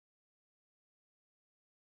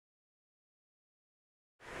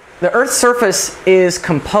The Earth's surface is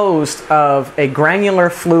composed of a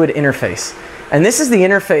granular fluid interface. And this is the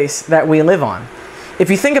interface that we live on.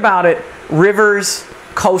 If you think about it, rivers,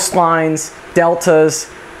 coastlines,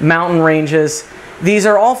 deltas, mountain ranges, these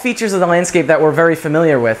are all features of the landscape that we're very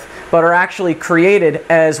familiar with, but are actually created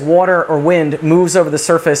as water or wind moves over the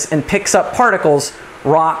surface and picks up particles,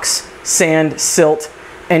 rocks, sand, silt,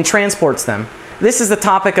 and transports them. This is the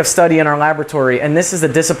topic of study in our laboratory, and this is a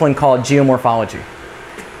discipline called geomorphology.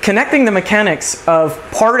 Connecting the mechanics of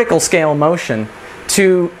particle scale motion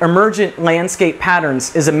to emergent landscape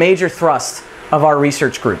patterns is a major thrust of our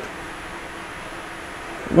research group.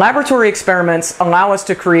 Laboratory experiments allow us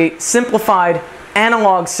to create simplified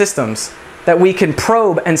analog systems that we can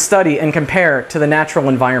probe and study and compare to the natural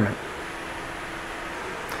environment.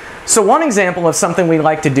 So one example of something we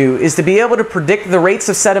like to do is to be able to predict the rates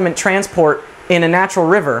of sediment transport in a natural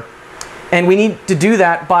river. And we need to do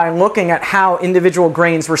that by looking at how individual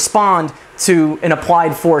grains respond to an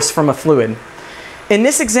applied force from a fluid. In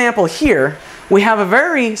this example here, we have a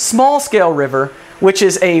very small scale river, which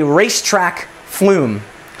is a racetrack flume.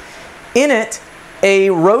 In it, a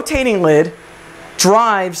rotating lid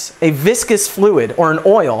drives a viscous fluid, or an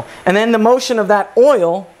oil, and then the motion of that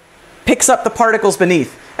oil picks up the particles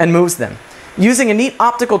beneath and moves them. Using a neat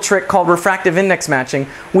optical trick called refractive index matching,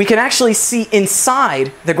 we can actually see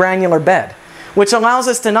inside the granular bed, which allows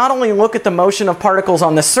us to not only look at the motion of particles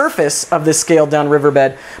on the surface of this scaled down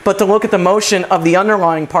riverbed, but to look at the motion of the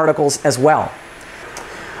underlying particles as well.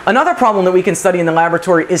 Another problem that we can study in the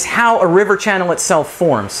laboratory is how a river channel itself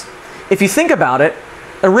forms. If you think about it,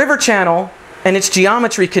 a river channel and its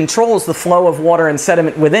geometry controls the flow of water and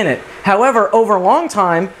sediment within it. However, over a long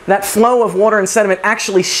time, that flow of water and sediment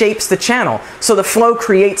actually shapes the channel, so the flow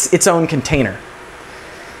creates its own container.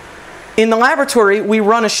 In the laboratory, we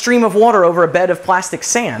run a stream of water over a bed of plastic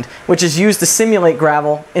sand, which is used to simulate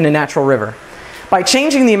gravel in a natural river. By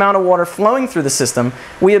changing the amount of water flowing through the system,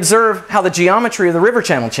 we observe how the geometry of the river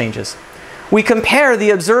channel changes. We compare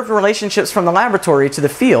the observed relationships from the laboratory to the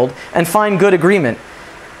field and find good agreement.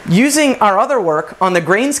 Using our other work on the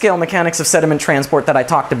grain scale mechanics of sediment transport that I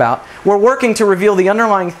talked about, we're working to reveal the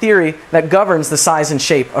underlying theory that governs the size and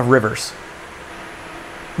shape of rivers.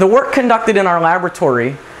 The work conducted in our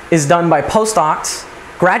laboratory is done by postdocs,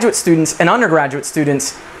 graduate students, and undergraduate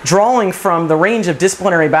students, drawing from the range of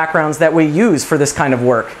disciplinary backgrounds that we use for this kind of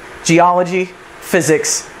work: geology,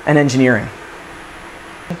 physics, and engineering.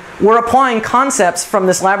 We're applying concepts from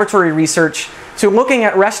this laboratory research to looking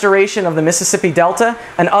at restoration of the Mississippi Delta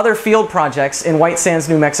and other field projects in White Sands,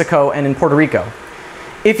 New Mexico, and in Puerto Rico.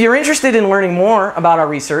 If you're interested in learning more about our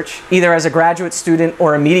research, either as a graduate student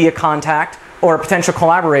or a media contact or a potential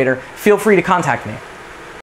collaborator, feel free to contact me.